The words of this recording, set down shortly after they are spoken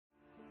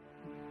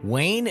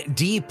Wayne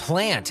D.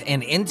 Plant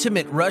and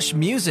Intimate Rush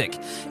Music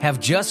have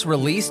just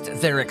released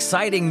their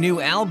exciting new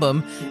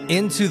album,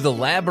 Into the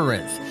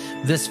Labyrinth.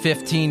 This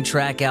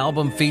 15-track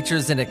album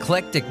features an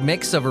eclectic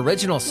mix of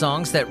original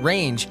songs that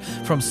range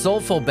from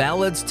soulful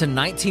ballads to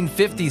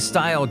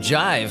 1950s-style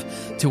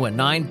jive to a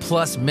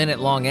 9+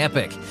 minute-long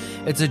epic.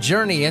 It's a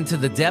journey into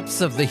the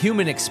depths of the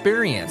human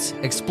experience,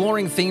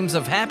 exploring themes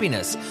of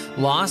happiness,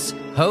 loss,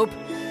 hope,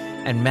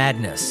 and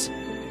madness.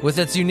 With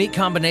its unique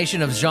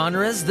combination of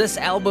genres, this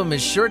album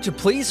is sure to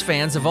please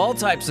fans of all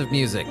types of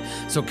music.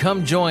 So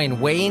come join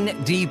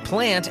Wayne D.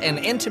 Plant and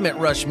Intimate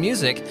Rush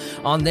Music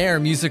on their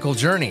musical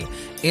journey,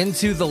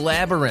 Into the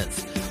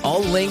Labyrinth.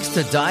 All links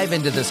to dive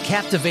into this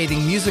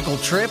captivating musical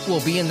trip will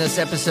be in this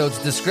episode's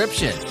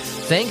description.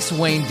 Thanks,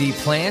 Wayne D.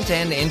 Plant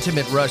and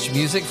Intimate Rush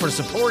Music, for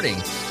supporting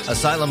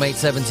Asylum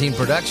 817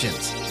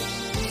 Productions.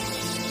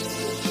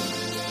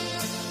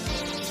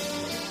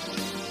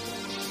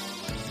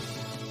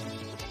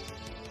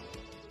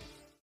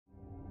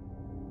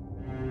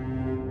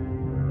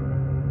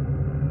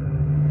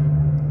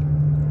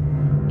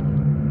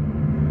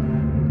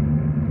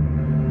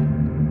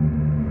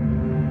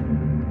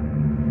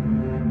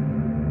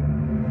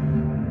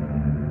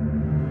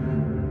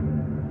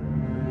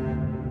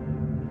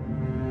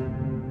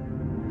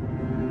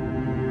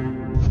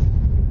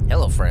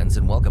 Hello, friends,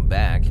 and welcome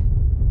back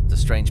to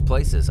Strange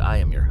Places. I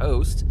am your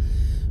host,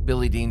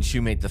 Billy Dean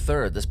Shoemate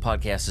III. This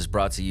podcast is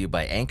brought to you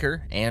by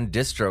Anchor and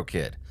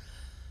DistroKid.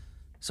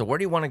 So where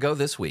do you want to go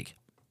this week?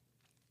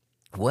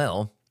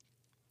 Well,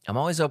 I'm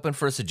always open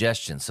for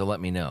suggestions, so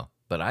let me know.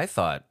 But I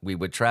thought we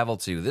would travel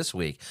to, this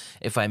week,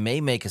 if I may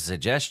make a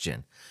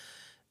suggestion,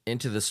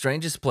 into the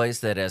strangest place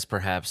that has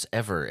perhaps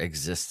ever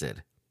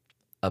existed.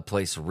 A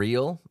place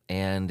real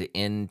and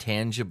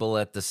intangible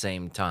at the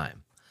same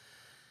time.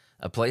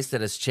 A place that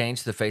has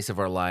changed the face of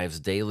our lives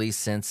daily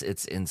since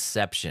its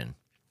inception.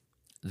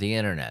 The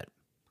internet.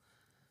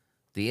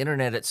 The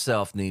internet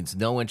itself needs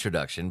no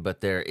introduction,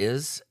 but there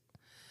is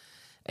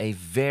a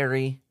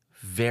very,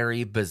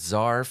 very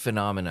bizarre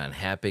phenomenon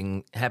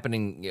happening,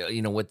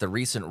 with the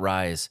recent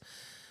rise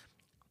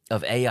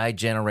of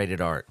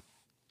AI-generated art.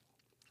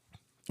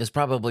 It's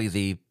probably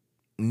the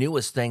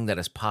newest thing that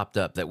has popped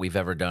up that we've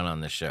ever done on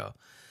this show.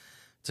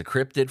 It's a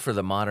cryptid for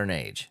the modern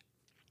age.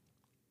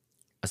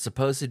 A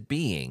supposed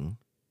being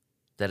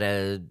that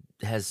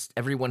has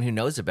everyone who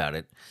knows about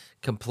it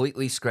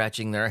completely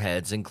scratching their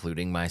heads,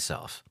 including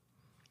myself.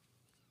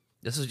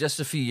 This was just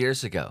a few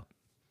years ago.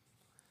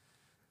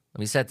 Let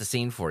me set the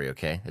scene for you,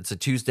 okay? It's a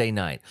Tuesday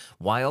night.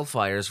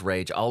 Wildfires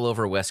rage all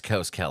over West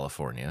Coast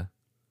California.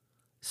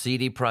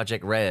 CD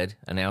Projekt Red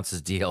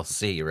announces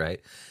DLC,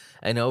 right?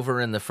 And over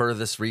in the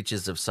furthest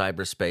reaches of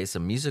cyberspace, a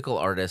musical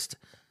artist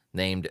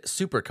named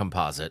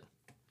Supercomposite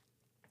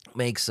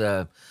makes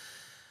a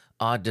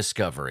odd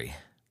discovery.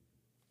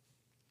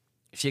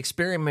 She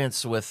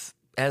experiments with,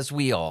 as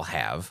we all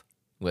have,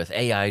 with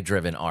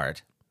AI-driven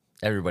art.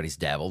 Everybody's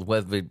dabbled.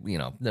 Whether,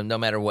 no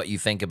matter what you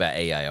think about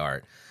AI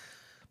art,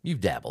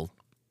 you've dabbled.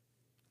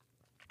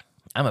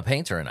 I'm a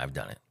painter and I've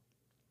done it.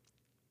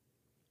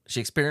 She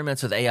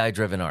experiments with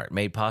AI-driven art,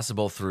 made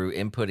possible through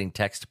inputting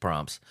text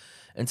prompts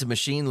into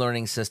machine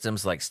learning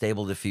systems like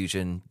Stable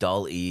Diffusion,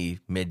 DALL-E,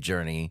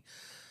 Midjourney,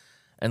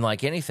 and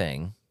like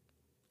anything,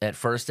 at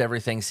first,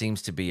 everything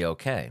seems to be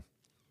okay.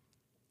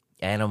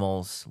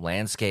 Animals,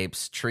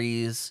 landscapes,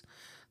 trees,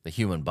 the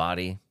human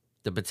body.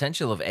 The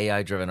potential of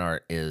AI-driven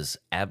art is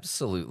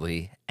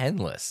absolutely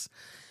endless.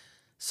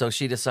 So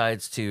she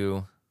decides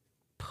to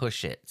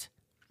push it.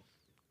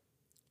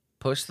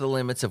 Push the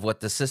limits of what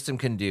the system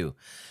can do,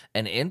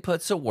 and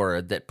inputs a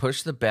word that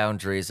pushed the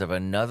boundaries of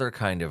another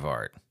kind of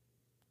art.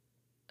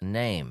 A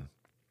name.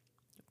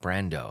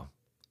 Brando.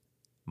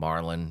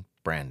 Marlon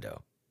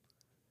Brando.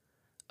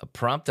 A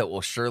prompt that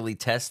will surely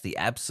test the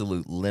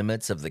absolute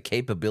limits of the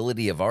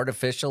capability of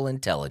artificial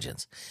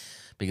intelligence,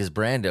 because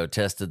Brando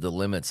tested the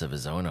limits of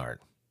his own art.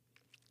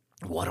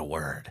 What a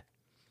word.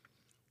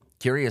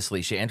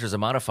 Curiously, she enters a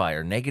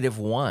modifier,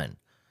 -1.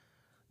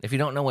 If you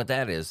don't know what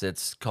that is,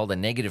 it's called a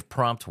negative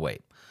prompt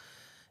weight.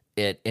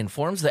 It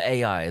informs the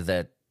AI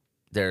that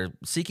they're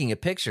seeking a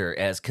picture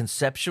as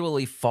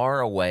conceptually far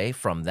away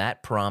from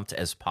that prompt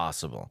as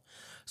possible.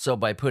 So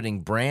by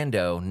putting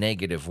Brando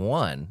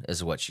 -1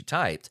 is what she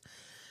typed,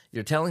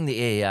 you're telling the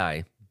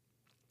AI,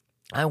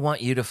 I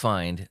want you to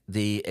find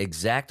the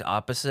exact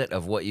opposite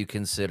of what you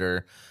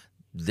consider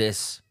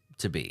this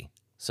to be.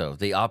 So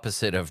the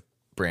opposite of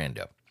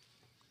Brando.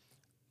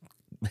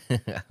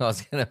 I'll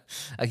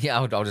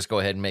just go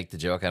ahead and make the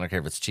joke. I don't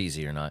care if it's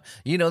cheesy or not.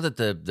 You know that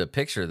the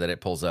picture that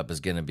it pulls up is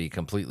going to be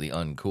completely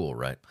uncool,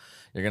 right?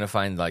 You're going to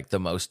find like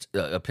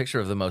a picture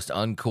of the most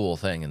uncool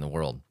thing in the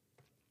world.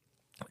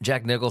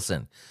 Jack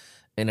Nicholson.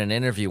 In an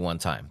interview one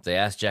time, they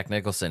asked Jack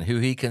Nicholson who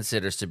he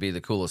considers to be the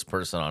coolest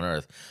person on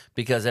Earth,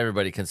 because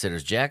everybody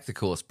considers Jack the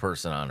coolest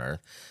person on Earth,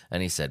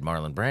 and he said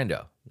Marlon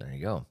Brando. There you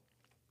go.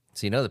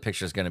 So the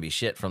picture is going to be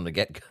shit from the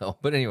get-go.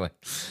 But anyway,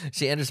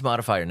 she enters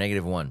modifier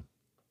 -1,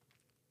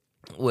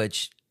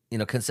 which,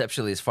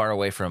 conceptually is far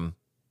away from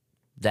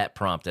that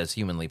prompt as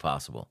humanly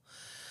possible.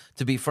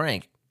 To be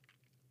frank,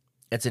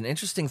 it's an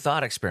interesting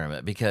thought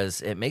experiment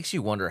because it makes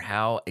you wonder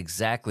how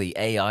exactly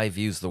AI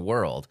views the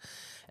world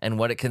and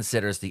what it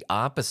considers the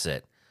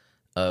opposite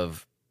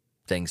of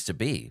things to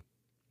be.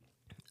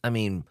 I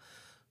mean,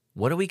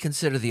 what do we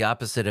consider the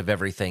opposite of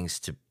everything's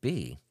to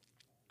be?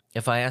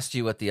 If I asked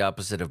you what the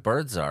opposite of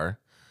birds are,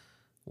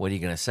 what are you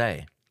going to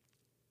say?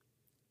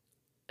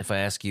 If I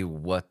ask you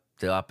what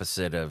the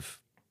opposite of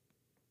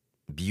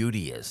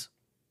beauty is,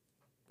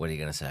 what are you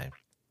going to say?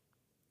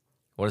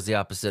 What is the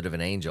opposite of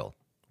an angel?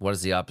 What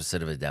is the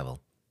opposite of a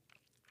devil?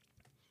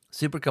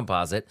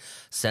 Supercomposite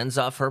sends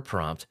off her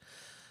prompt.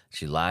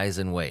 She lies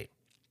in wait.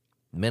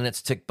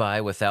 Minutes tick by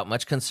without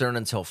much concern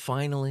until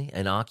finally,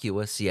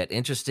 innocuous yet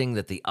interesting,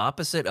 that the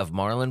opposite of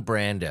Marlon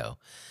Brando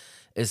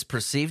is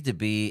perceived to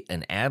be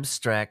an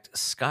abstract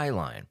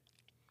skyline.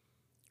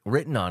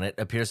 Written on it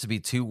appears to be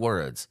two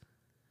words,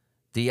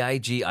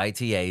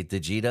 D-I-G-I-T-A,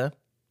 Digita,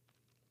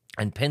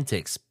 and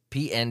Pentics,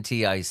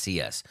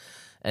 P-N-T-I-C-S.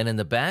 And in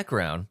the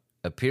background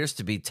appears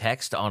to be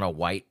text on a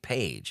white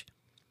page.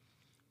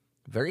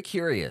 Very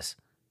curious.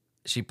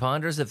 She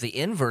ponders if the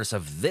inverse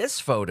of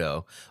this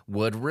photo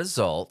would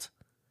result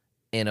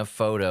in a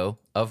photo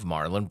of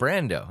Marlon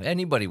Brando.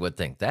 Anybody would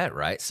think that,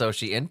 right? So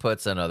she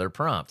inputs another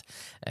prompt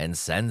and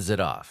sends it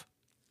off.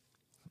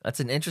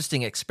 That's an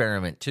interesting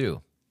experiment,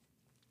 too.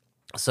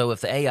 So if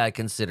the AI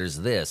considers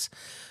this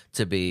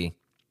to be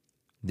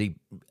the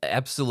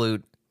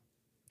absolute,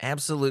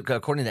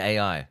 according to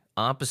AI,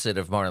 opposite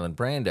of Marlon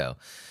Brando,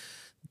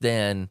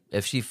 then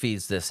if she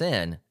feeds this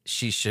in,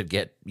 she should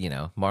get,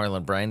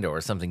 Marlon Brando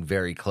or something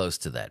very close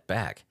to that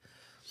back.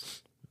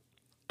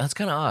 That's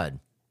kind of odd.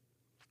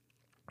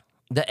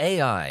 The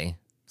AI,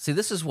 see,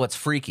 this is what's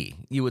freaky.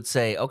 You would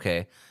say,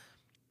 okay,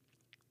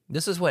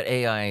 this is what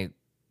AI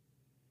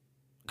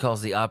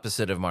calls the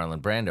opposite of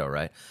Marlon Brando,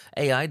 right?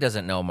 AI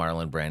doesn't know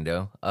Marlon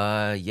Brando.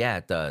 Yeah,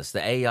 it does.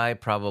 The AI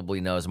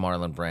probably knows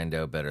Marlon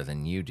Brando better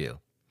than you do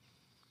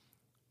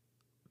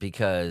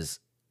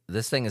because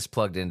this thing is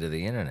plugged into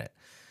the internet,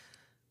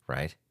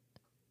 right?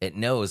 It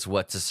knows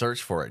what to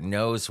search for. It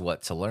knows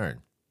what to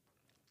learn.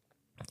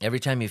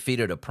 Every time you feed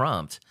it a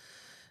prompt,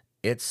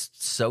 it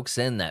soaks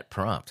in that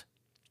prompt.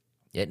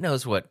 It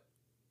knows what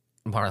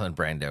Marlon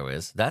Brando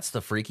is. That's the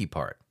freaky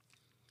part.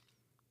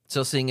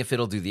 So seeing if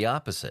it'll do the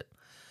opposite.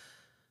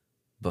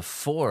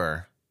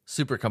 Before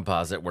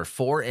Supercomposite were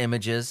 4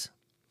 images.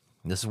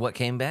 This is what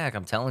came back,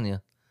 I'm telling you.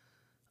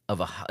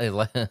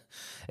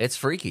 It's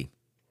freaky.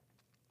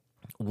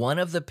 One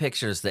of the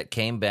pictures that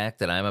came back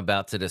that I'm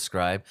about to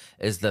describe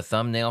is the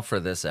thumbnail for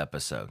this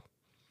episode.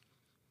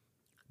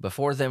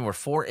 Before them were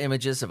 4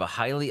 images of a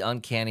highly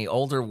uncanny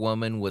older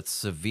woman with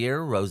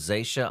severe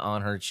rosacea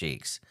on her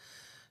cheeks.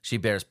 She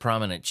bears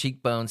prominent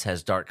cheekbones,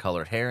 has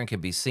dark-colored hair, and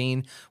can be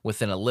seen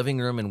within a living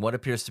room in what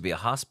appears to be a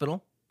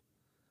hospital,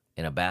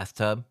 in a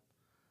bathtub,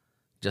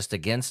 just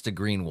against a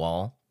green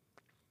wall,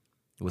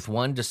 with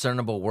one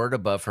discernible word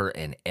above her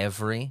in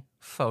every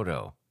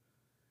photo,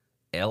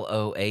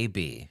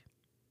 L-O-A-B,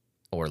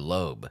 or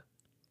lobe.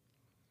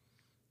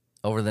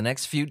 Over the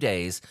next few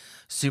days,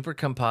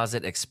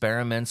 Supercomposite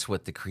experiments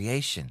with the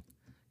creation,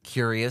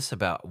 curious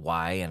about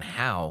why and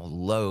how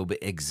lobe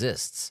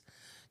exists.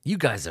 You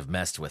guys have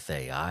messed with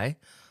AI.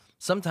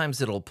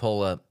 Sometimes it'll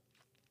pull up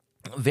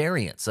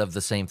variants of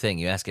the same thing.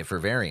 You ask it for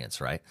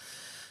variants, right?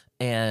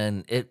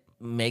 And it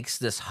makes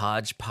this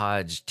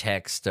hodgepodge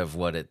text of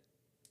what it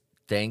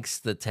thinks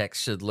the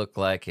text should look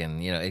like.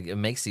 And, it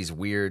makes these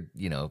weird,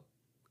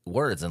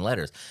 words and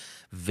letters.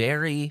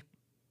 Very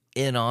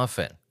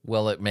inoften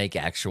will it make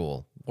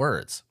actual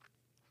words.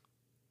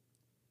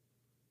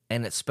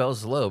 And it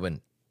spells lobe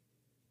in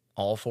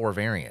all 4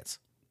 variants.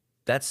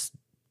 That's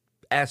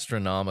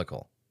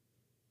astronomical,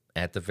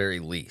 at the very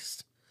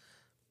least.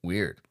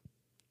 Weird.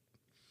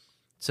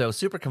 So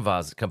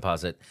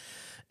Supercomposite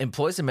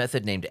employs a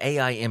method named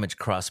AI image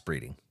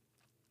crossbreeding.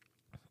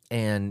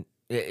 And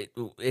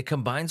it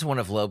combines one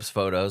of Loeb's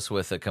photos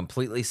with a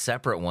completely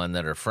separate one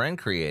that her friend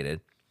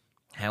created.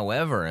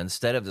 However,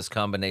 instead of this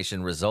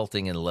combination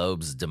resulting in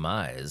Loeb's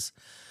demise,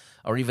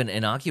 or even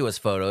innocuous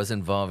photos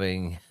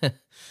involving,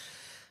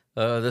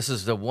 this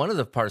is one of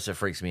the parts that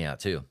freaks me out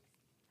too.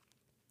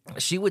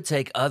 She would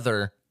take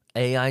other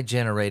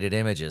AI-generated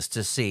images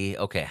to see,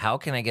 okay, how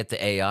can I get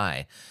the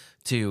AI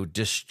to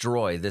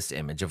destroy this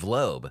image of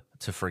Loeb,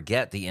 to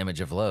forget the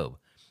image of Loeb?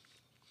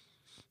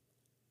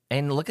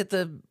 And look at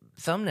the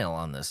thumbnail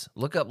on this.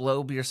 Look up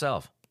Loeb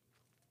yourself.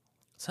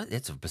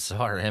 It's a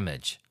bizarre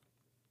image.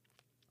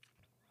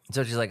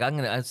 So she's like,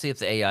 I'll see if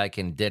the AI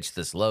can ditch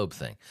this Loeb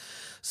thing.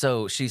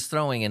 So she's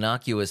throwing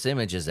innocuous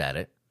images at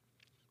it.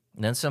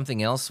 And then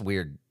something else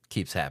weird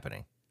keeps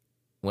happening.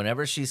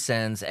 Whenever she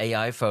sends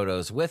AI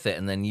photos with it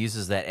and then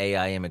uses that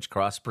AI image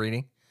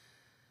crossbreeding,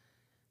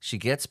 she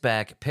gets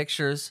back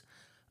pictures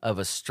of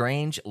a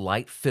strange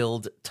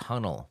light-filled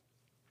tunnel.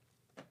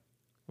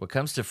 What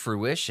comes to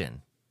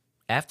fruition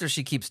after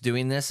she keeps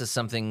doing this is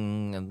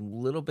something a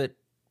little bit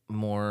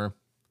more,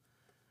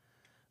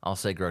 I'll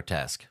say,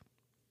 grotesque.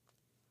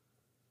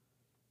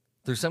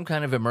 Through some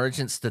kind of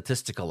emergent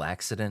statistical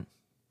accident,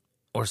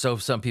 or so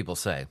some people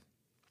say,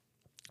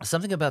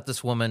 Something about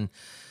this woman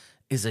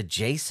is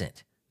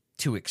adjacent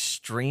to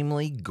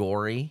extremely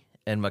gory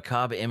and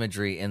macabre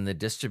imagery in the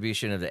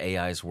distribution of the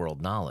AI's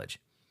world knowledge.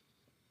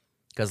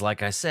 Because,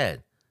 like I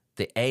said,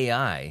 the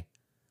AI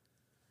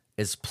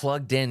is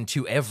plugged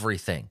into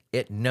everything.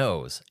 It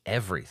knows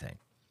everything.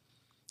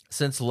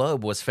 Since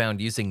Loeb was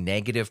found using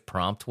negative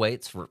prompt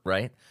weights,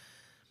 right?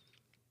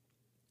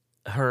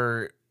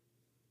 Her,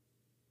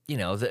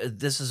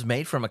 this is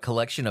made from a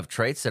collection of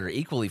traits that are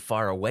equally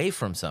far away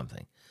from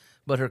something.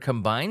 But her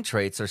combined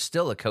traits are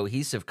still a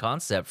cohesive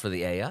concept for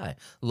the AI,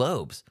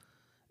 Loeb's.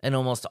 And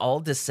almost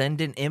all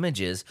descendant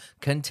images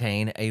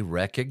contain a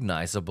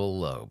recognizable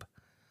lobe.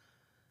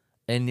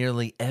 In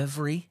nearly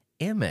every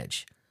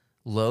image,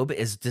 lobe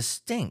is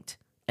distinct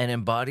and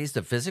embodies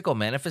the physical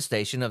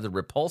manifestation of the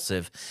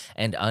repulsive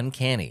and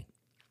uncanny.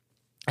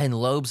 And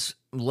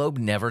Loeb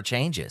never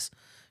changes.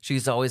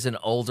 She's always an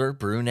older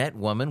brunette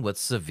woman with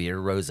severe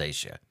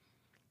rosacea.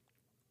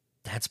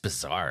 That's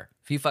bizarre.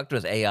 If you fucked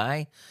with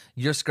AI,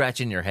 you're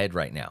scratching your head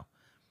right now.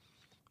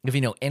 If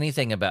you know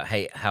anything about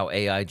how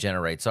AI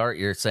generates art,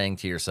 you're saying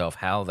to yourself,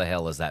 how the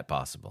hell is that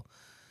possible?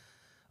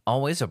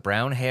 Always a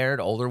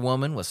brown-haired older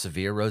woman with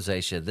severe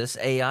rosacea, this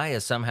AI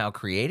is somehow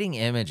creating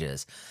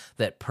images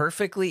that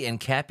perfectly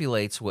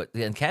encapsulates,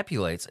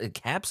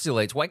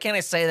 why can't I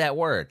say that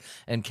word?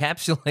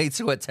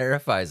 Encapsulates what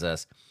terrifies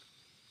us.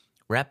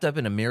 Wrapped up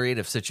in a myriad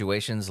of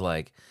situations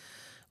like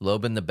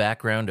Loeb in the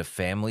background of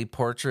family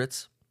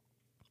portraits,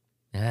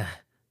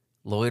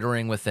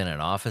 loitering within an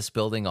office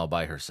building all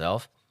by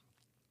herself,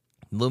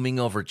 looming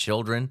over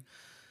children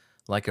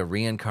like a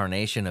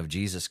reincarnation of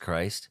Jesus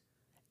Christ,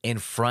 in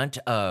front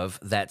of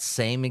that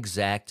same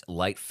exact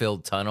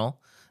light-filled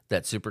tunnel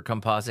that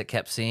Supercomposite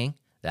kept seeing.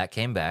 That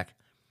came back.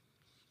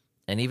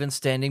 And even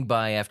standing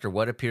by after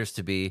what appears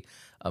to be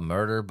a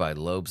murder by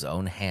Loeb's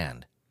own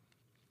hand.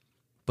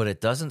 But it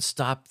doesn't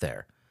stop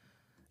there,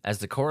 as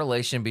the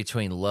correlation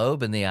between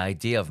Loeb and the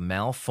idea of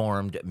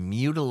malformed,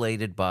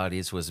 mutilated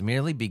bodies was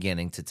merely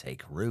beginning to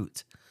take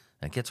root.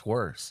 It gets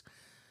worse.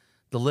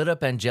 The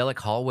lit-up angelic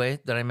hallway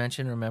that I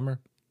mentioned, remember?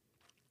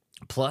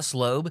 Plus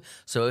Loeb,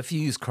 so if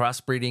you use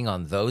crossbreeding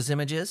on those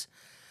images,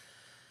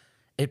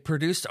 it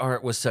produced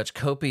art with such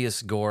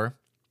copious gore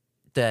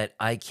that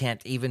I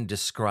can't even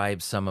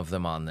describe some of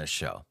them on this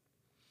show.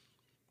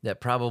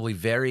 That probably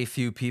very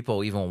few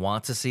people even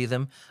want to see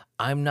them.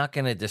 I'm not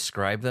going to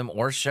describe them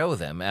or show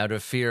them out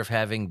of fear of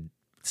having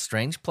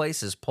Strange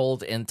Places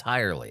pulled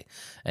entirely.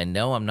 And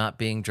no, I'm not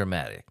being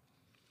dramatic.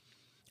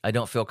 I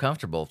don't feel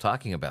comfortable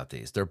talking about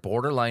these. They're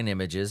borderline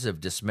images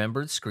of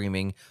dismembered,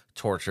 screaming,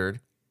 tortured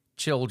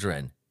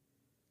children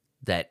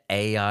that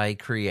AI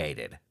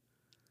created.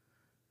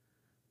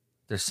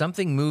 There's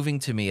something moving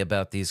to me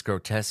about these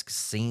grotesque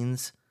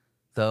scenes,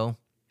 though.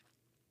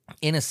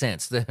 In a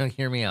sense,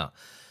 hear me out.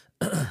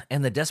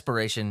 And the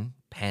desperation,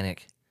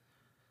 panic,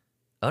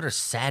 utter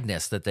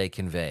sadness that they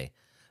convey.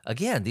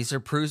 Again, these are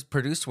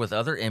produced with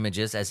other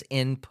images as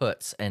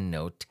inputs and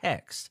no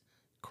text.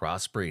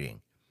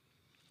 Crossbreeding.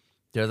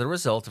 They're the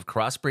result of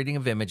crossbreeding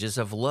of images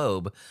of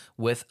Loeb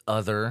with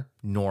other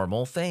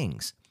normal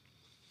things.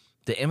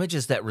 The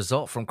images that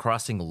result from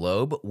crossing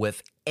Loeb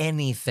with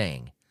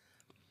anything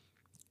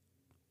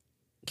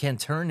can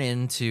turn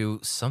into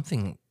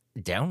something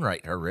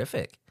downright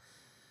horrific.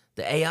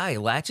 The AI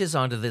latches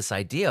onto this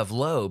idea of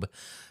Loeb.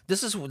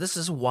 This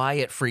is why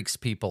it freaks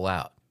people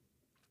out.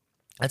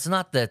 It's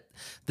not that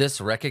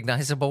this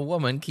recognizable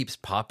woman keeps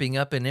popping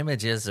up in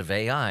images of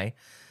AI,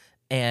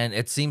 and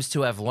it seems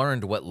to have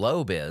learned what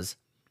Loeb is.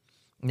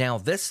 Now,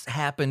 this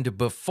happened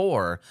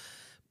before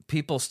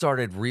people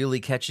started really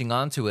catching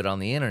on to it on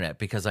the internet,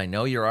 because I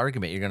know your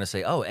argument. You're going to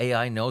say, oh,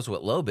 AI knows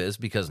what Loeb is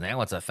because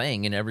now it's a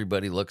thing and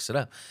everybody looks it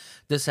up.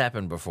 This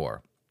happened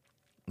before.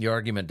 Your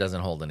argument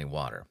doesn't hold any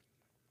water.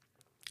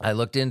 I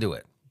looked into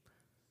it.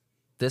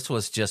 This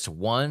was just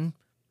one,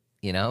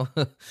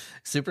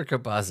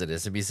 Supercomposite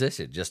is a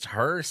musician. Just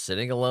her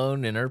sitting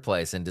alone in her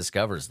place and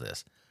discovers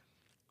this.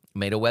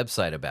 Made a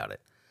website about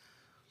it.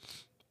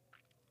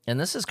 And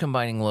this is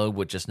combining Loeb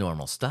with just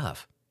normal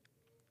stuff.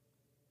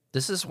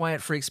 This is why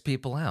it freaks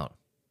people out.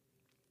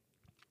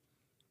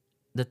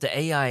 That the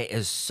AI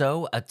is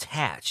so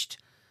attached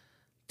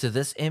to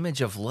this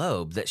image of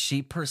Loeb that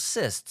she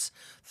persists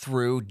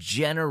through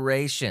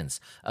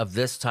generations of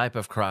this type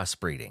of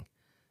crossbreeding.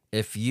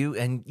 If you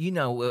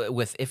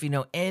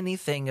know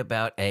anything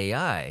about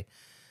AI,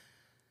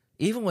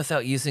 even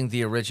without using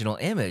the original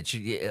image,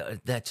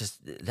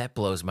 that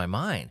blows my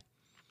mind.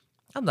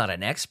 I'm not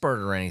an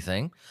expert or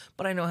anything,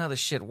 but I know how the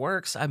shit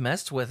works. I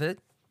messed with it.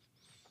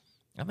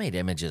 I made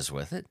images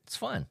with it. It's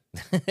fun.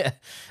 I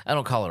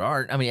don't call it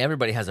art. I mean,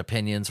 everybody has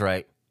opinions,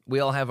 right? We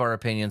all have our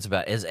opinions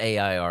about, is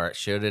AI art?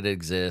 Should it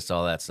exist?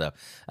 All that stuff.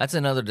 That's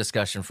another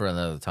discussion for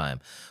another time.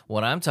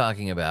 What I'm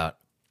talking about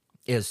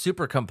is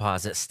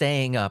Supercomposite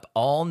staying up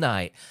all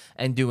night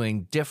and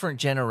doing different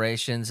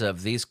generations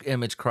of these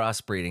image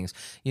crossbreedings.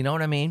 You know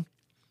what I mean?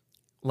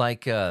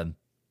 Like,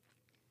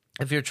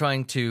 if you're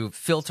trying to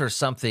filter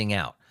something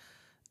out,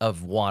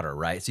 of water,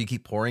 right? So you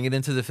keep pouring it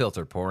into the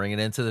filter,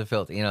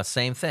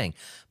 same thing.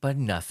 But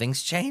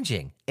nothing's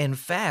changing. In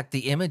fact,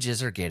 the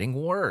images are getting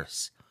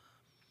worse.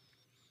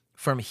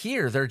 From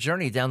here, their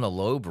journey down the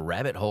lobe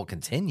rabbit hole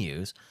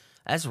continues.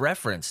 As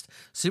referenced,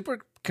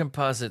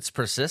 supercomposite's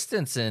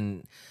persistence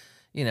in,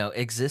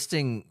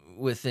 existing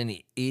within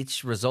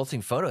each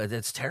resulting photo,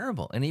 it's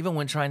terrible. And even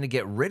when trying to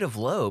get rid of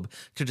lobe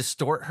to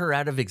distort her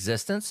out of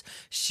existence,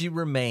 she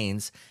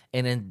remains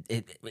in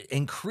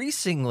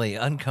increasingly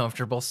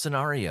uncomfortable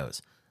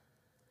scenarios.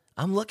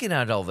 I'm looking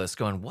at all this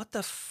going, what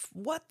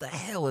the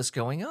hell is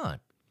going on?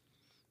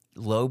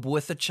 Lobe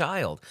with a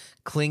child,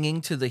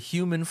 clinging to the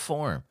human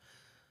form,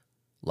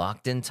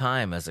 locked in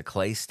time as a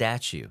clay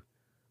statue.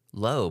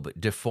 Lobe,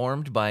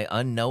 deformed by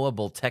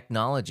unknowable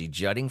technology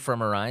jutting from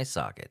her eye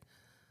socket.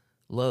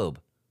 Lobe,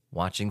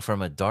 watching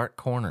from a dark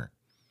corner.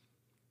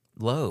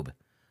 Lobe,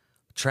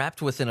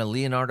 trapped within a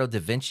Leonardo da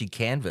Vinci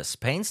canvas,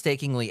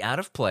 painstakingly out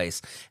of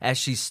place as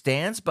she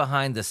stands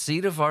behind the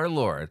seat of our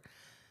Lord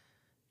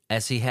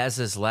as he has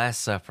his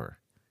Last Supper,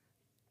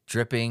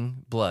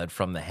 dripping blood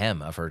from the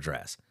hem of her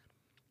dress.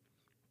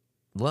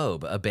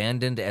 Lobe,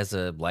 abandoned as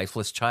a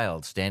lifeless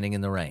child standing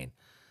in the rain.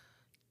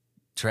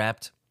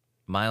 Trapped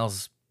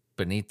miles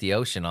beneath the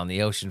ocean on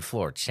the ocean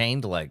floor,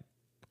 chained to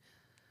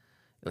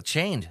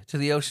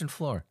the ocean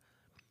floor,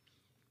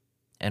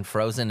 and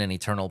frozen in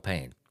eternal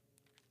pain.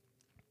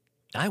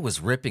 I was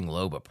ripping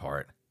Lobe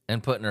apart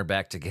and putting her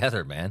back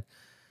together, man.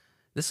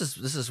 This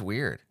is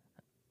weird.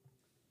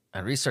 I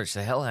researched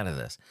the hell out of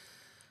this.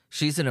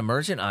 She's an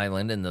emergent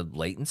island in the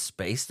latent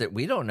space that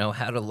we don't know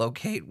how to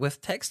locate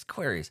with text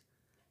queries.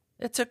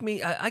 It took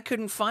me, I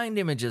couldn't find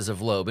images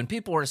of Lobe, and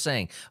people were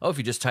saying, oh, if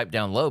you just type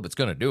down Lobe, it's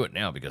going to do it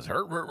now because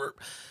her.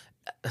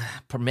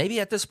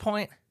 Maybe at this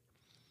point,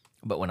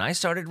 but when I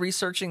started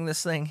researching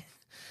this thing,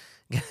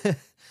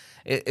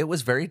 it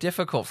was very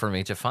difficult for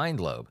me to find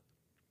Lobe.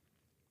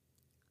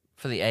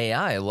 For the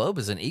AI, Lobe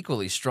is an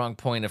equally strong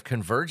point of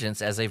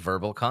convergence as a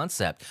verbal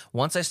concept.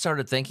 Once I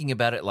started thinking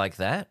about it like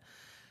that,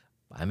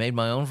 I made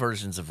my own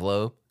versions of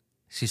Lobe.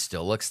 She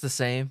still looks the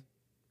same.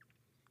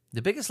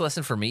 The biggest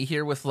lesson for me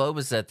here with Lobe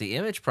is that the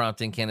image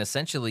prompting can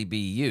essentially be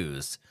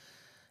used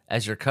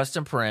as your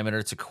custom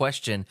parameter to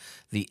question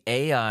the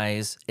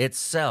AI's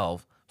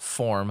itself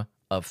form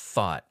of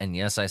thought. And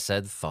yes, I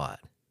said thought.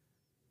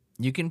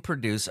 You can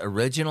produce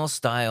original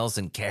styles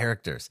and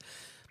characters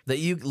that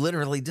you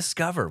literally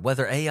discover,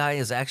 whether AI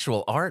is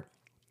actual art,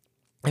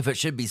 if it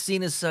should be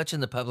seen as such in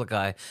the public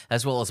eye,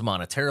 as well as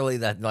monetarily.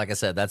 That, like I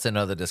said, that's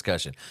another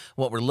discussion.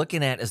 What we're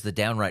looking at is the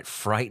downright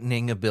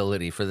frightening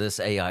ability for this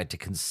AI to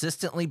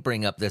consistently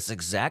bring up this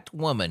exact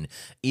woman,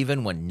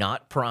 even when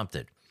not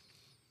prompted.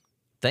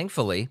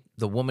 Thankfully,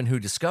 the woman who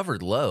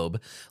discovered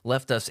Lobe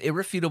left us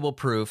irrefutable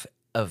proof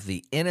of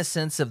the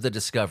innocence of the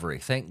discovery.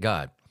 Thank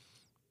God.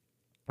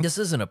 This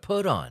isn't a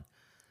put-on.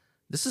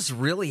 This is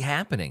really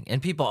happening,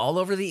 and people all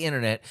over the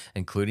internet,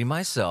 including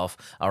myself,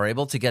 are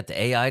able to get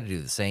the AI to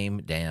do the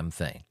same damn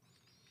thing.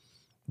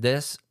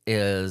 This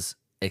is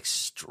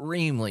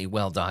extremely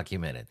well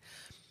documented.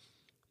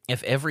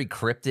 If every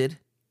cryptid,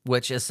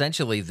 which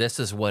essentially this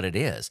is what it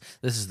is,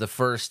 this is the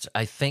first,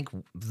 I think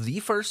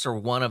the first or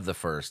one of the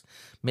first,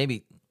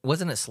 maybe,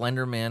 wasn't it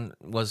Slender Man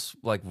was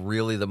like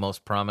really the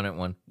most prominent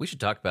one? We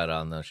should talk about it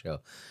on the show.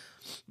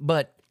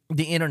 But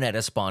the internet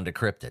has spawned a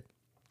cryptid.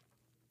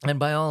 And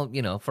by all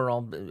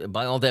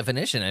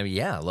definition, I mean,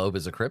 yeah, Lobe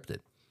is a cryptid.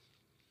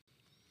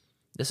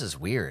 This is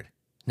weird.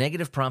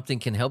 Negative prompting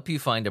can help you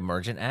find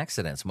emergent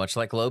accidents, much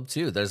like Lobe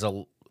 2. There's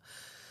a...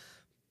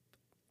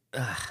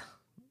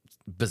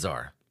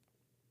 bizarre.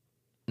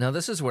 Now,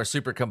 this is where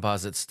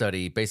Supercomposite's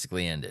study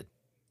basically ended.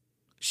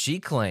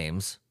 She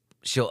claims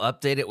she'll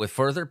update it with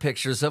further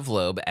pictures of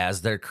Lobe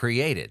as they're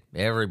created.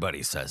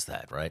 Everybody says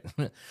that, right?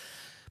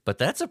 But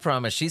that's a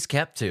promise she's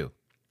kept to.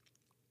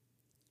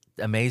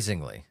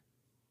 Amazingly.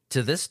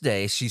 To this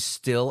day, she's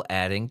still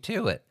adding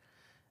to it.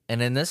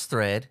 And in this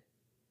thread,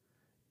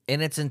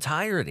 in its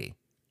entirety,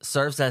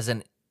 serves as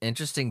an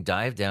interesting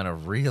dive down a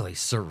really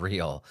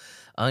surreal,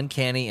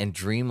 uncanny, and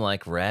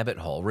dreamlike rabbit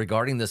hole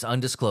regarding this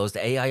undisclosed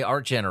AI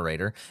art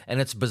generator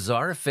and its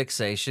bizarre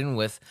fixation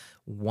with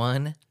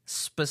one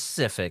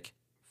specific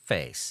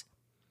face.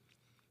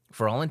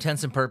 For all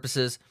intents and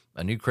purposes,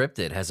 a new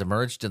cryptid has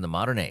emerged in the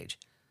modern age.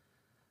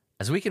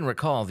 As we can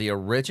recall, the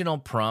original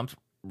prompt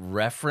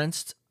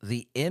referenced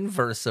the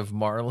inverse of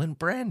Marlon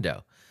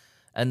Brando,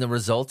 and the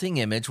resulting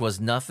image was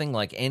nothing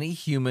like any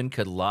human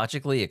could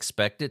logically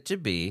expect it to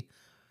be.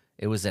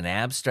 It was an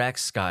abstract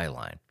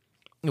skyline.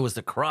 It was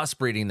the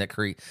crossbreeding that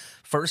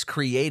first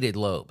created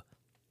Lobe.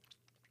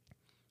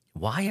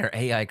 Why are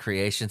AI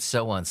creations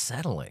so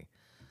unsettling?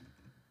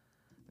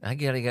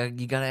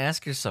 You gotta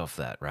ask yourself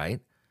that, right?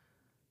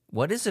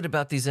 What is it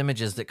about these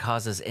images that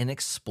causes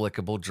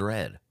inexplicable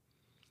dread?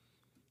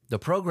 The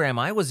program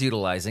I was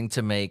utilizing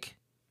to make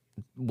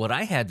what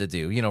I had to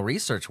do,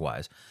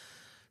 research-wise,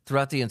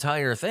 throughout the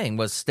entire thing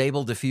was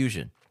Stable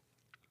Diffusion.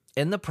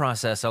 In the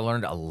process, I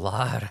learned a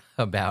lot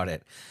about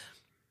it.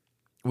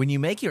 When you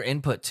make your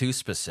input too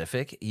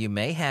specific, you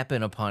may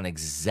happen upon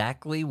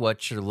exactly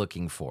what you're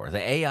looking for. The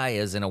AI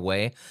is, in a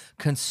way,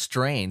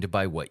 constrained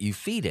by what you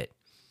feed it.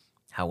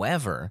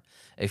 However,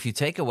 if you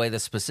take away the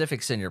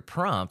specifics in your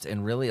prompt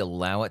and really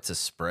allow it to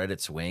spread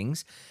its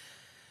wings,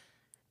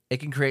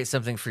 it can create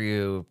something for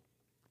you.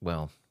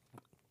 Well,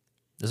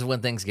 this is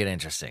when things get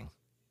interesting.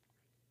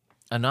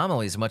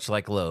 Anomalies, much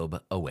like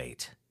Loeb,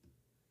 await,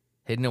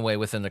 hidden away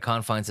within the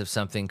confines of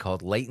something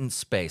called latent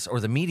space, or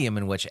the medium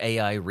in which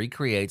AI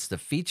recreates the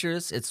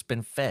features it's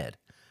been fed.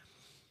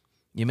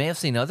 You may have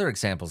seen other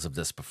examples of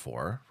this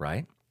before,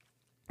 right?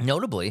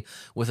 Notably,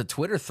 with a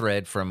Twitter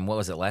thread from,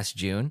 last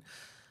June,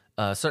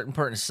 a certain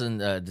person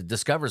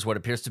discovers what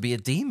appears to be a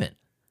demon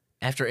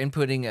after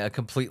inputting a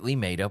completely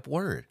made-up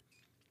word.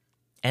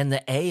 And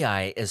the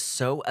AI is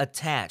so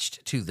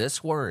attached to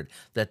this word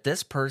that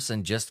this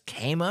person just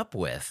came up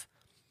with.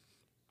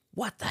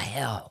 What the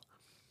hell?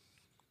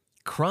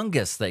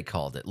 Krungus, they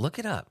called it. Look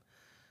it up.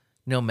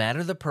 No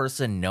matter the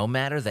person, no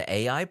matter the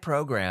AI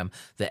program,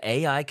 the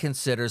AI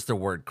considers the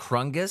word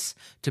Krungus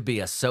to be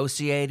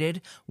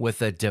associated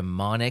with a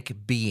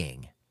demonic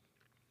being,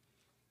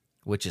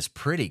 which is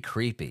pretty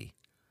creepy.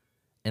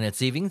 And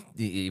it's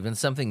even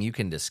something you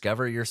can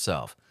discover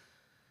yourself.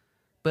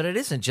 But it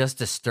isn't just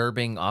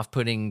disturbing,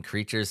 off-putting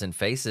creatures and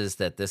faces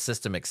that this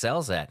system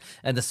excels at,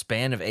 and the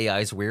span of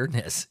AI's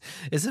weirdness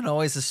isn't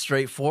always as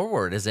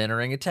straightforward as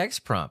entering a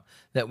text prompt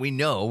that we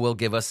know will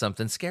give us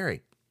something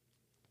scary.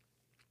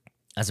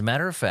 As a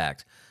matter of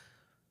fact,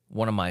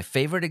 one of my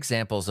favorite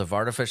examples of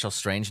artificial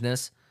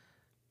strangeness,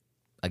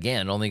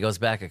 again, only goes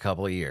back a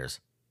couple of years.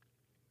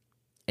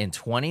 In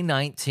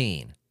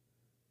 2019,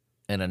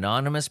 an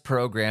anonymous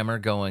programmer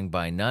going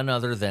by none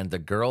other than the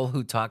girl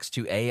who talks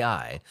to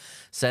AI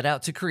set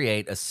out to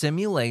create a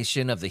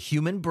simulation of the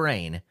human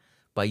brain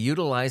by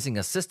utilizing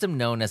a system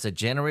known as a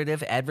generative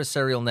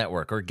adversarial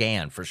network, or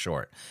GAN for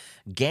short.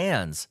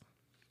 GANs,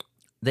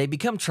 they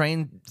become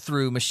trained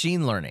through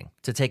machine learning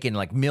to take in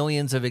like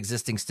millions of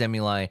existing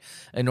stimuli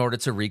in order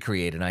to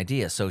recreate an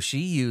idea. So she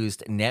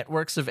used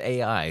networks of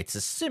AI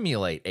to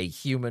simulate a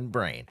human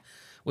brain,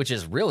 which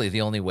is really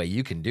the only way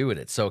you can do it.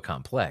 It's so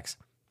complex.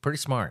 Pretty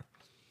smart.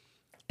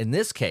 In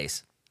this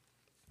case,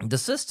 the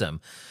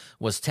system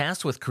was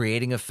tasked with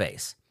creating a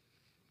face.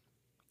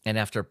 And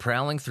after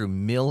prowling through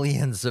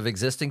millions of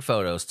existing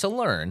photos to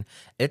learn,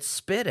 it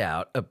spit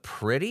out a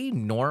pretty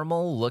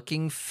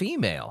normal-looking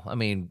female. I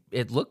mean,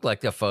 it looked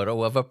like a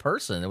photo of a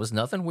person. There was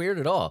nothing weird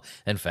at all.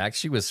 In fact,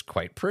 she was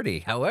quite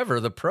pretty.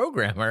 However, the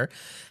programmer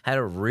had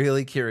a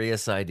really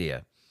curious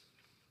idea.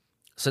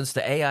 Since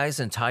the AI's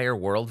entire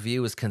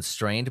worldview is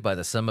constrained by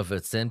the sum of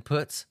its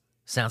inputs,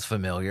 sounds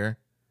familiar?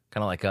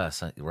 Kind of like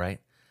us, right?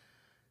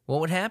 What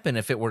would happen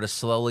if it were to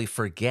slowly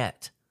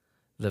forget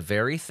the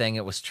very thing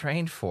it was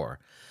trained for,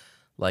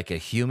 like a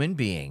human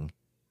being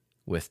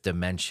with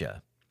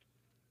dementia?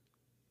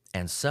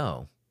 And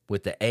so,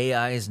 with the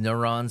AI's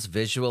neurons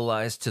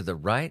visualized to the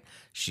right,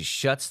 she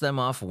shuts them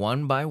off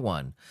one by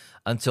one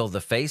until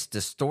the face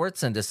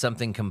distorts into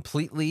something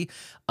completely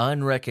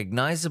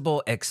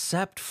unrecognizable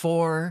except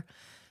for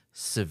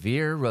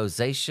severe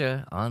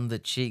rosacea on the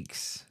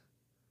cheeks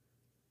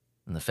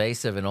and the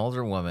face of an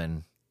older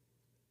woman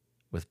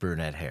with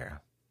brunette hair.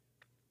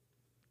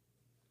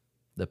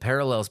 The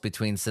parallels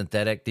between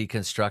synthetic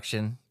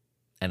deconstruction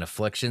and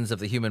afflictions of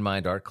the human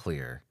mind are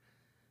clear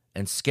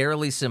and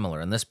scarily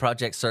similar, and this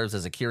project serves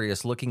as a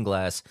curious looking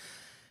glass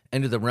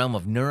into the realm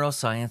of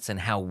neuroscience and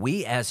how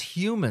we as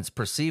humans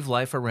perceive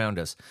life around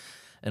us,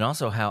 and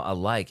also how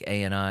alike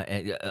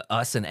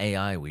us and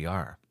AI we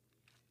are.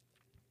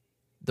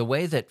 The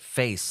way that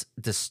face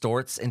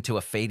distorts into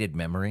a faded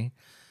memory,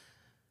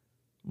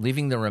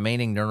 leaving the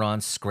remaining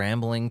neurons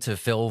scrambling to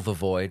fill the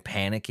void,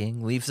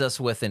 panicking, leaves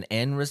us with an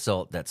end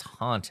result that's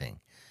haunting.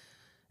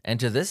 And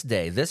to this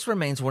day, this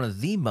remains one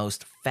of the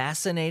most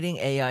fascinating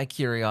AI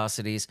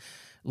curiosities,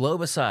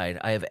 Loeb aside,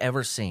 I have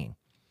ever seen.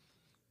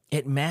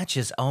 It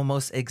matches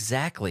almost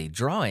exactly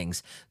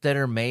drawings that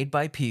are made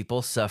by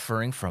people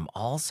suffering from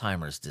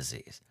Alzheimer's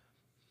disease.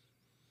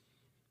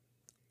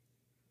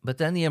 But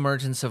then the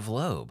emergence of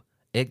Loeb,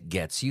 it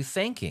gets you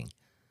thinking.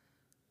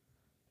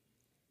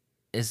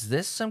 Is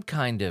this some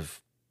kind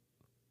of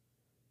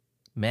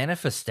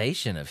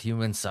manifestation of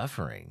human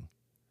suffering,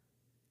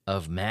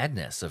 of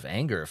madness, of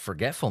anger, of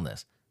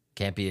forgetfulness?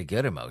 Can't be a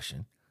good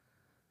emotion.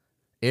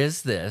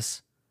 Is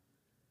this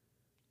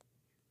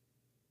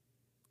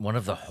one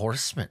of the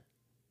horsemen?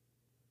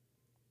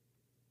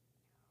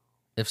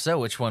 If so,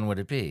 which one would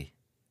it be?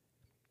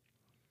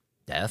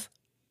 Death?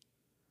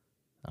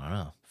 I don't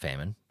know.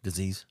 Famine,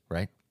 disease,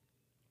 right?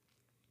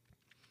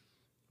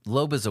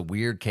 Loeb is a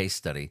weird case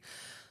study.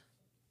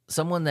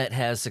 Someone that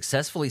has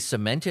successfully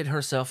cemented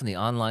herself in the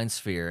online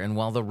sphere, and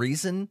while the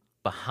reason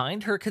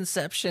behind her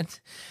conception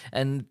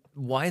and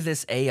why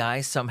this AI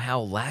somehow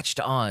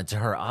latched on to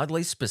her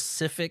oddly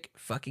specific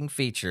fucking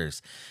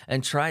features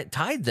and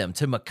tied them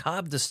to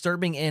macabre,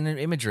 disturbing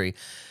imagery,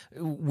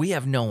 we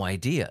have no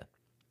idea.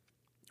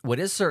 What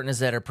is certain is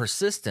that her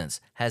persistence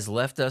has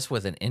left us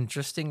with an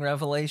interesting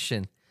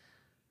revelation.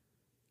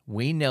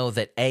 We know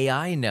that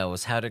AI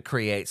knows how to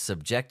create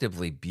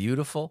subjectively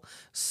beautiful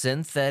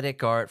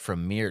synthetic art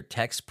from mere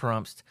text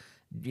prompts,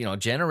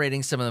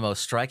 generating some of the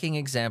most striking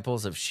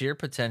examples of sheer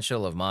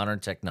potential of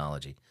modern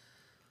technology.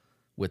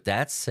 With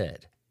that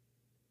said,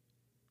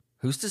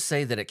 who's to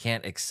say that it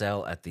can't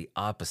excel at the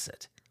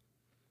opposite?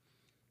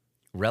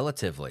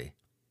 Relatively,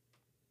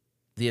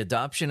 the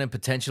adoption and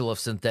potential of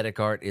synthetic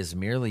art is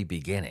merely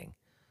beginning.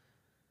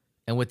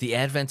 And with the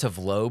advent of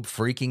Loeb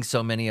freaking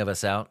so many of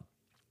us out,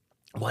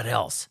 what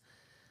else?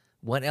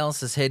 What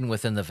else is hidden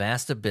within the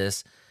vast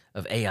abyss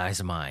of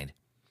AI's mind?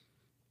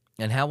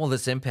 And how will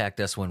this impact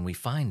us when we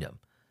find them?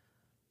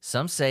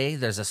 Some say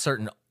there's a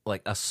certain,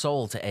 a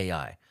soul to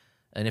AI.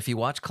 And if you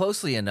watch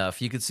closely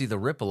enough, you could see the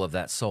ripple of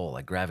that soul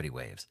like gravity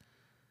waves.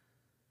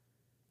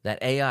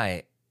 That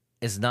AI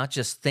is not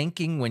just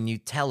thinking when you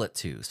tell it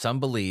to. Some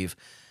believe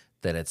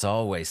that it's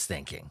always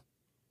thinking.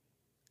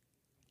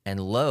 And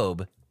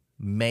Loeb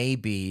may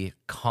be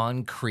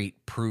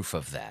concrete proof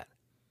of that.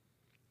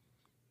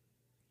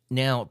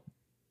 Now,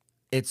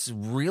 it's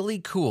really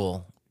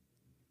cool,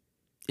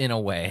 in a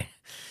way,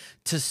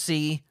 to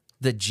see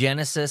the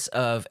genesis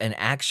of an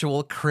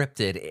actual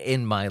cryptid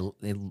in my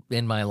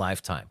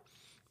lifetime.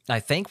 I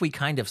think we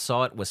kind of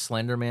saw it with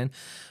Slender Man,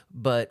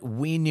 but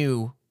we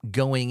knew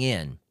going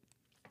in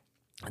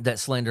that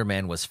Slender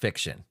Man was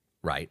fiction,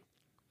 right?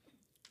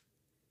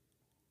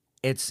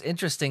 It's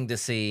interesting to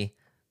see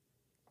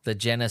the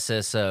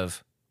genesis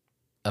of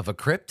a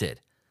cryptid.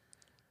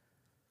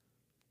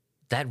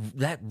 Do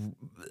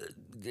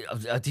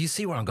you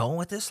see where I'm going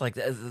with this?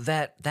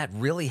 That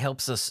really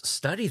helps us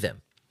study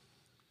them.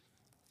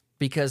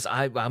 Because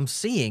I'm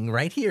seeing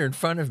right here in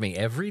front of me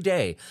every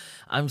day,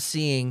 I'm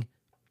seeing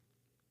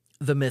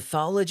the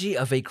mythology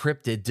of a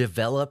cryptid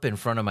develop in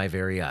front of my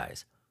very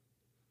eyes.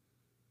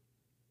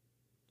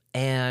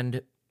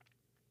 And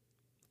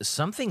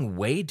something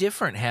way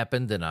different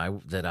happened than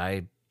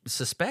I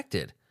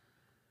suspected.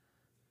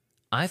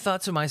 I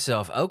thought to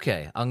myself,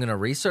 okay, I'm going to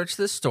research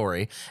this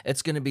story.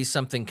 It's going to be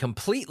something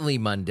completely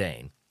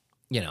mundane.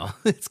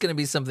 It's going to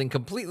be something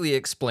completely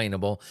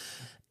explainable.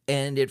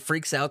 And it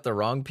freaks out the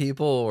wrong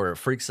people, or it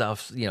freaks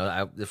off,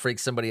 it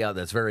freaks somebody out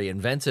that's very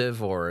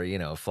inventive or,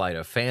 flight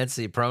of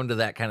fancy, prone to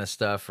that kind of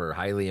stuff, or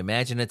highly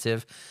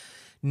imaginative.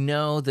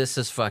 No, this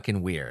is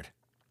fucking weird.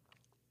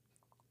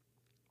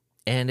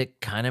 And it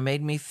kind of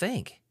made me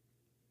think.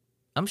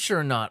 I'm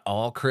sure not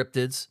all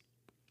cryptids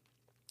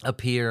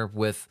appear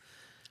with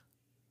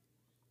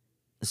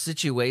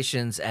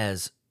situations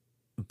as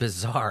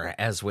bizarre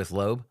as with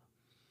Loeb.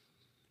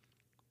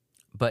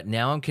 But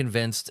now I'm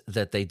convinced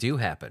that they do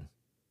happen.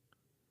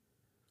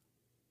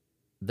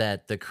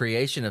 That the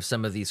creation of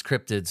some of these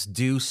cryptids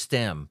do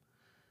stem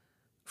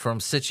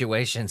from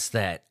situations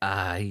that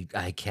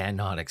I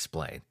cannot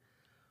explain.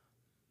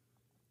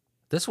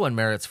 This one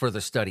merits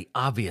further study,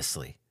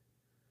 obviously,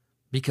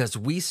 because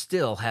we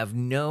still have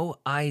no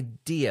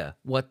idea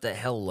what the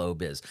hell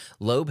Loeb is.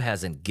 Loeb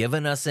hasn't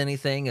given us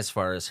anything as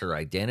far as her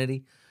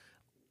identity.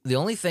 The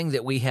only thing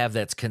that we have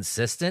that's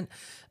consistent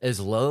is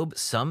Loeb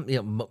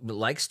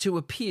likes to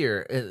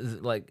appear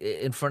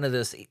in front of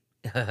this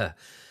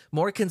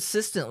more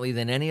consistently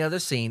than any other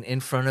scene in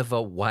front of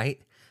a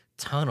white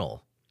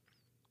tunnel,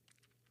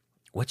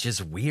 which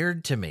is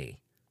weird to me.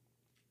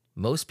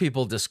 Most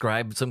people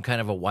describe some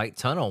kind of a white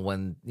tunnel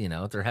when,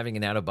 they're having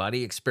an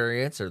out-of-body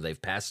experience or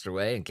they've passed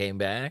away and came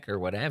back or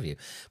what have you.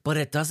 But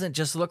it doesn't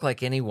just look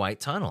like any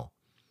white tunnel.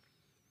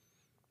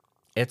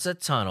 It's a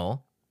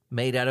tunnel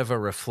made out of a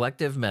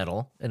reflective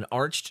metal, an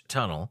arched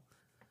tunnel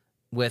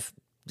with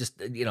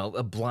just,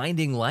 a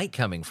blinding light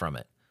coming from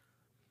it.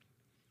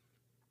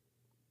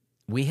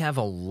 We have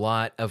a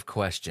lot of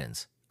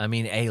questions. I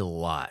mean, a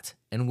lot.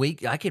 And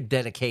I could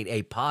dedicate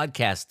a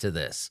podcast to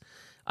this.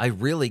 I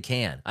really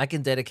can. I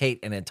can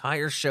dedicate an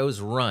entire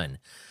show's run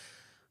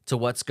to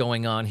what's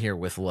going on here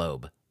with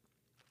Loeb.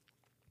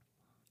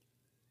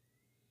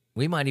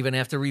 We might even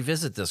have to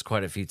revisit this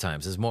quite a few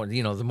times. As more,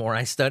 the more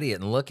I study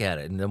it and look at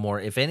it, and the more,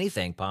 if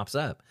anything, pops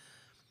up.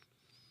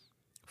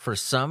 For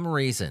some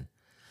reason,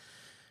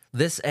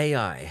 this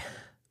AI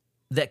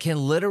that can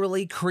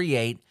literally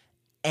create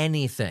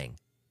anything,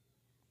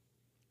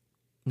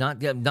 not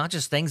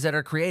just things that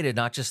are created,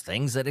 not just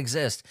things that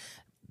exist.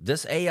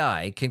 This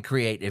AI can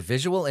create a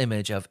visual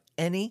image of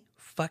any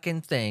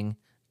fucking thing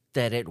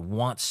that it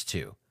wants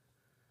to.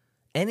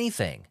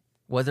 Anything,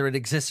 whether it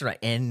exists or not,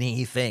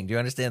 anything. Do you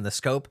understand the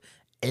scope?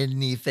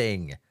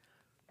 Anything.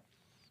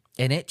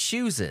 And it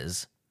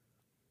chooses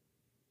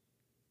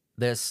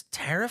this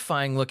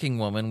terrifying looking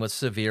woman with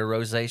severe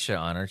rosacea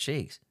on her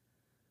cheeks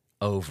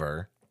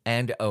over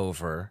and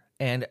over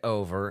and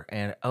over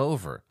and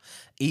over,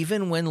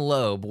 even when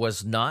Loeb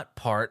was not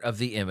part of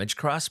the image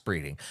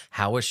crossbreeding.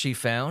 How was she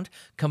found?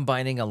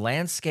 Combining a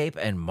landscape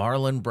and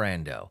Marlon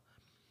Brando.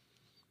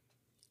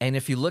 And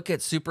if you look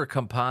at Super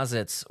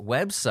Composite's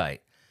website,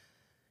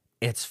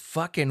 it's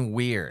fucking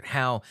weird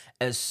how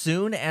as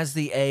soon as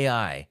the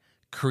AI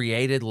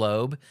created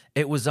Loeb,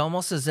 it was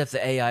almost as if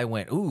the AI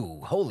went, ooh,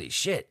 holy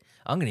shit,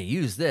 I'm going to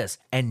use this,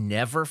 and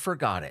never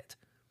forgot it.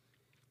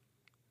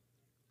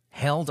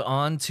 held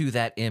on to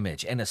that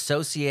image and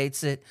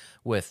associates it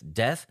with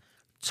death,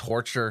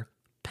 torture,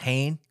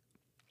 pain,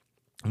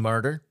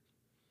 murder.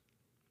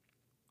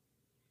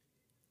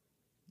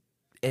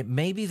 It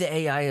maybe the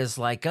AI is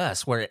like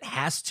us, where it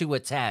has to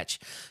attach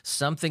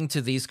something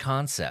to these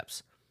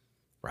concepts,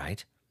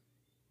 right?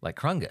 Like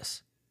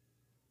Krungus.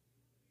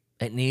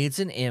 It needs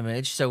an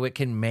image so it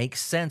can make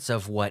sense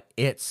of what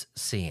it's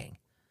seeing.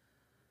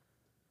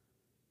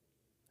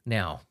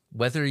 Now,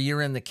 whether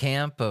you're in the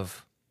camp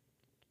of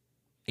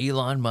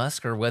Elon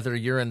Musk or whether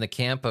you're in the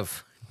camp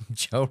of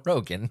Joe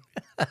Rogan,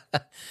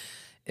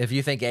 if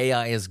you think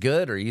AI is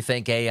good or you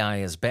think AI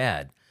is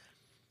bad,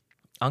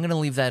 I'm going to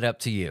leave that up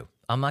to you.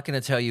 I'm not going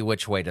to tell you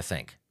which way to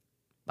think.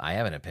 I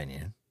have an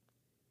opinion.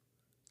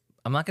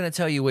 I'm not going to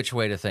tell you which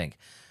way to think,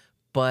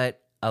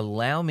 but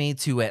allow me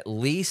to at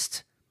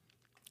least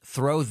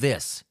throw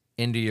this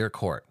into your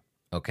court,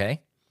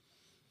 okay?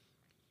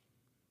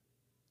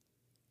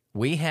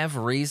 We have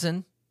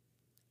reason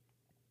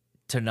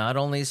to not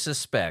only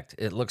suspect,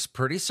 it looks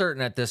pretty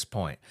certain at this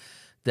point,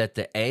 that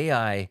the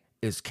AI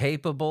is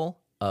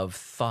capable of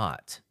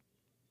thought.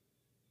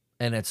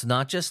 And it's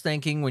not just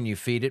thinking when you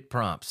feed it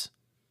prompts.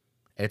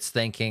 It's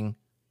thinking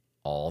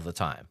all the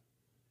time.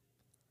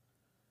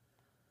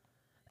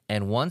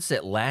 And once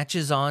it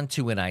latches on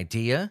to an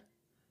idea,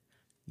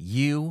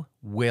 you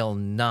will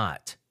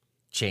not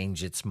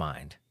change its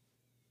mind.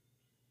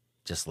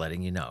 Just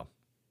letting you know.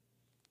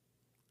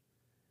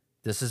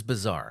 This is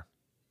bizarre.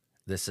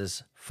 This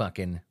is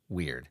fucking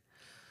weird.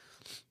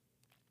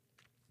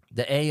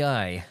 The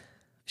AI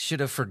should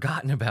have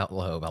forgotten about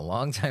Loeb a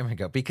long time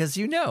ago, because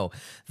you know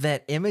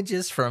that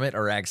images from it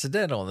are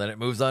accidental, then it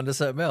moves on to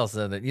something else,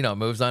 and it,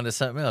 moves on to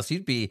something else.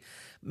 You'd be,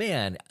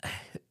 man,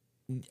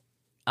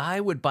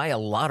 I would buy a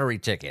lottery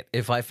ticket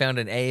if I found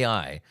an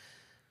AI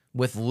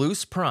with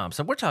loose prompts,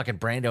 and we're talking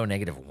Brando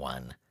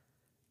 -1.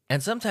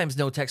 And sometimes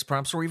no text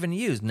prompts were even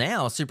used.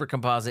 Now, Super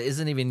Composite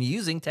isn't even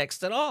using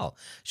text at all.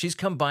 She's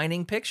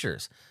combining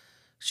pictures.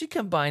 She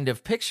combined a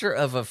picture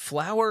of a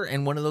flower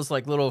and one of those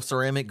like little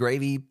ceramic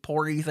gravy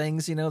poury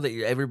things,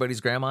 that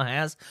everybody's grandma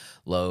has.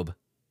 Loeb.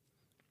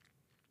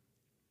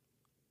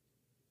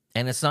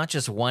 And it's not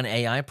just one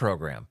AI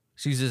program.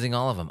 She's using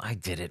all of them. I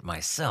did it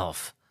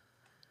myself.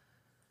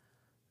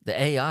 The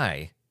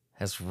AI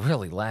has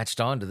really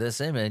latched onto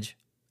this image,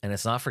 and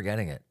it's not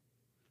forgetting it.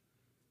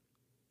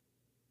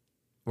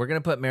 We're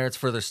going to put Merritt's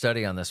further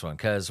study on this one,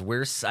 because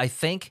I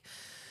think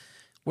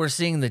we're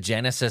seeing the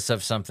genesis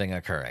of something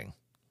occurring.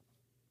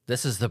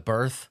 This is the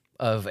birth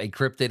of a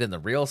cryptid in the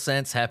real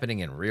sense, happening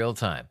in real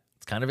time.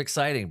 It's kind of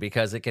exciting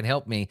because it can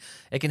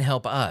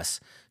help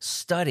us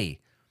study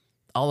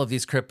all of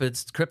these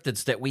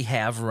cryptids that we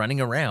have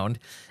running around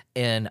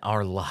in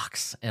our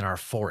locks, in our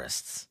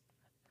forests.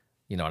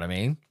 You know what I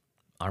mean?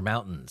 Our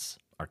mountains,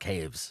 our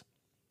caves.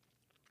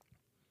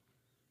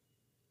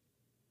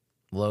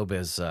 Loeb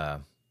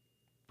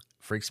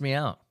freaks me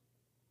out.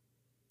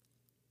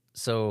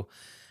 So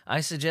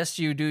I suggest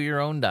you do your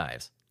own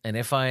dives. And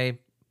if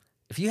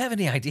you have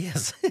any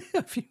ideas,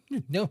 if you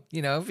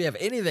have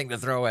anything to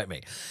throw at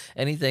me,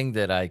 anything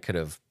that I could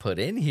have put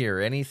in here,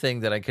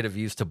 anything that I could have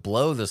used to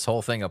blow this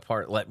whole thing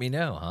apart, let me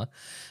know, huh?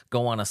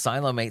 Go on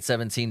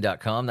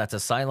asylum817.com. That's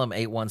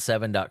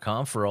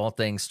asylum817.com for all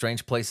things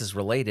Strange Places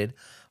related.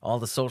 All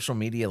the social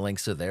media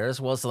links are there,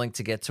 as well as the link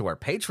to get to our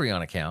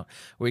Patreon account,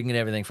 where you can get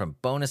everything from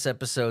bonus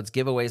episodes,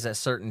 giveaways at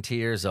certain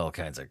tiers, all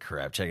kinds of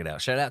crap. Check it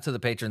out. Shout out to the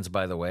patrons,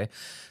 by the way.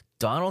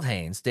 Donald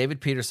Haynes,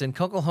 David Peterson,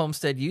 Kunkel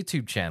Homestead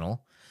YouTube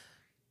channel.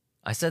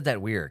 I said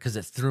that weird because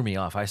it threw me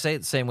off. I say it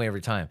the same way every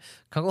time.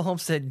 Kunkel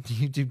Homestead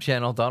YouTube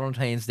channel, Donald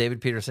Haynes,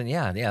 David Peterson.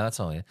 Yeah, that's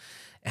all.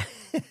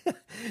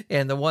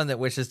 And the one that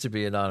wishes to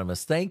be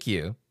anonymous. Thank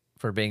you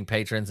for being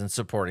patrons and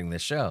supporting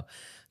this show.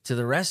 To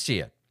the rest of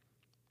you,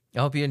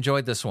 I hope you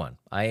enjoyed this one.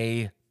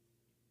 I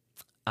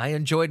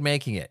enjoyed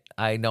making it.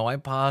 I know I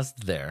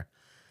paused there,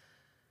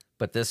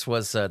 but this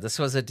was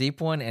a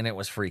deep one and it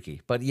was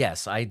freaky. But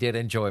yes, I did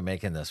enjoy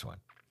making this one.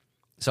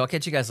 So I'll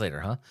catch you guys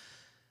later, huh?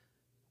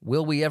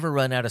 Will we ever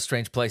run out of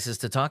strange places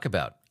to talk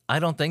about? I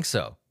don't think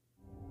so.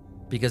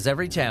 Because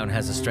every town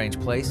has a strange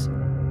place,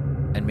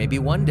 and maybe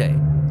one day,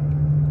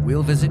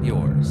 we'll visit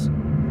yours.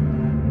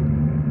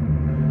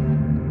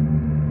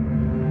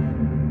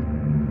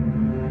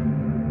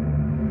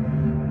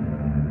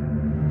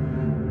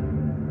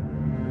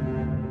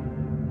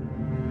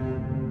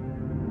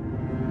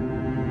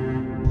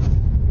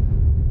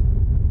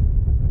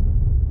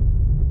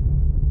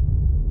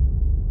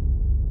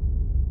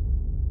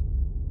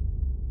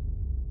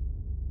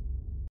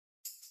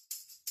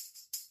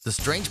 The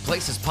Strange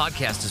Places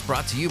podcast is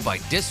brought to you by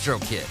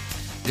DistroKid.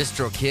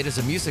 DistroKid is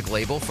a music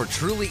label for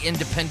truly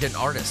independent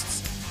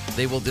artists.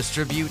 They will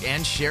distribute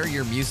and share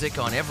your music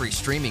on every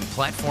streaming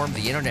platform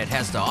the internet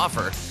has to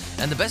offer.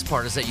 And the best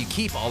part is that you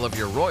keep all of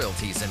your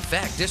royalties. In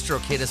fact,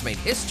 DistroKid has made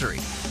history,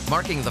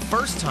 marking the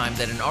first time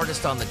that an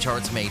artist on the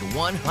charts made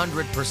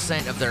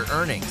 100% of their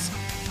earnings.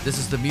 This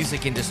is the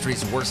music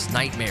industry's worst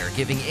nightmare,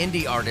 giving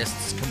indie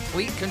artists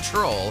complete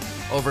control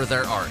over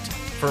their art.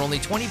 For only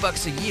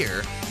 $20 a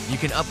year, You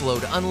can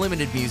upload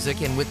unlimited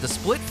music, and with the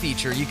split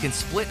feature, you can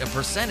split a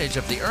percentage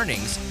of the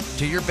earnings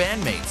to your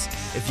bandmates.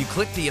 If you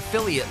click the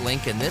affiliate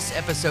link in this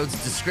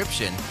episode's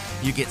description,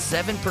 you get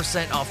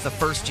 7% off the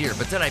first year.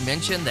 But did I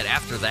mention that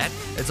after that,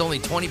 it's only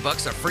 $20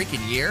 a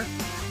freaking year?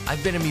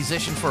 I've been a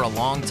musician for a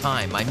long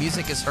time. My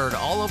music is heard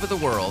all over the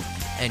world,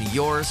 and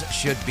yours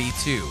should be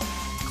too.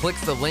 Click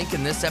the link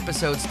in this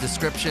episode's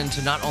description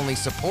to not only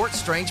support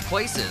Strange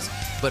Places,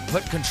 but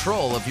put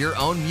control of your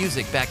own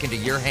music back into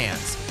your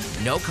hands.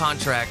 No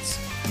contracts,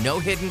 no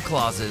hidden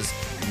clauses,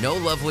 no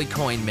lovely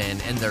coin men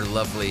and their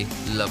lovely,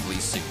 lovely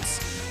suits.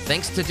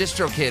 Thanks to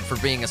DistroKid for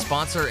being a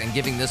sponsor and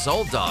giving this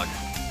old dog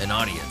an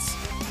audience.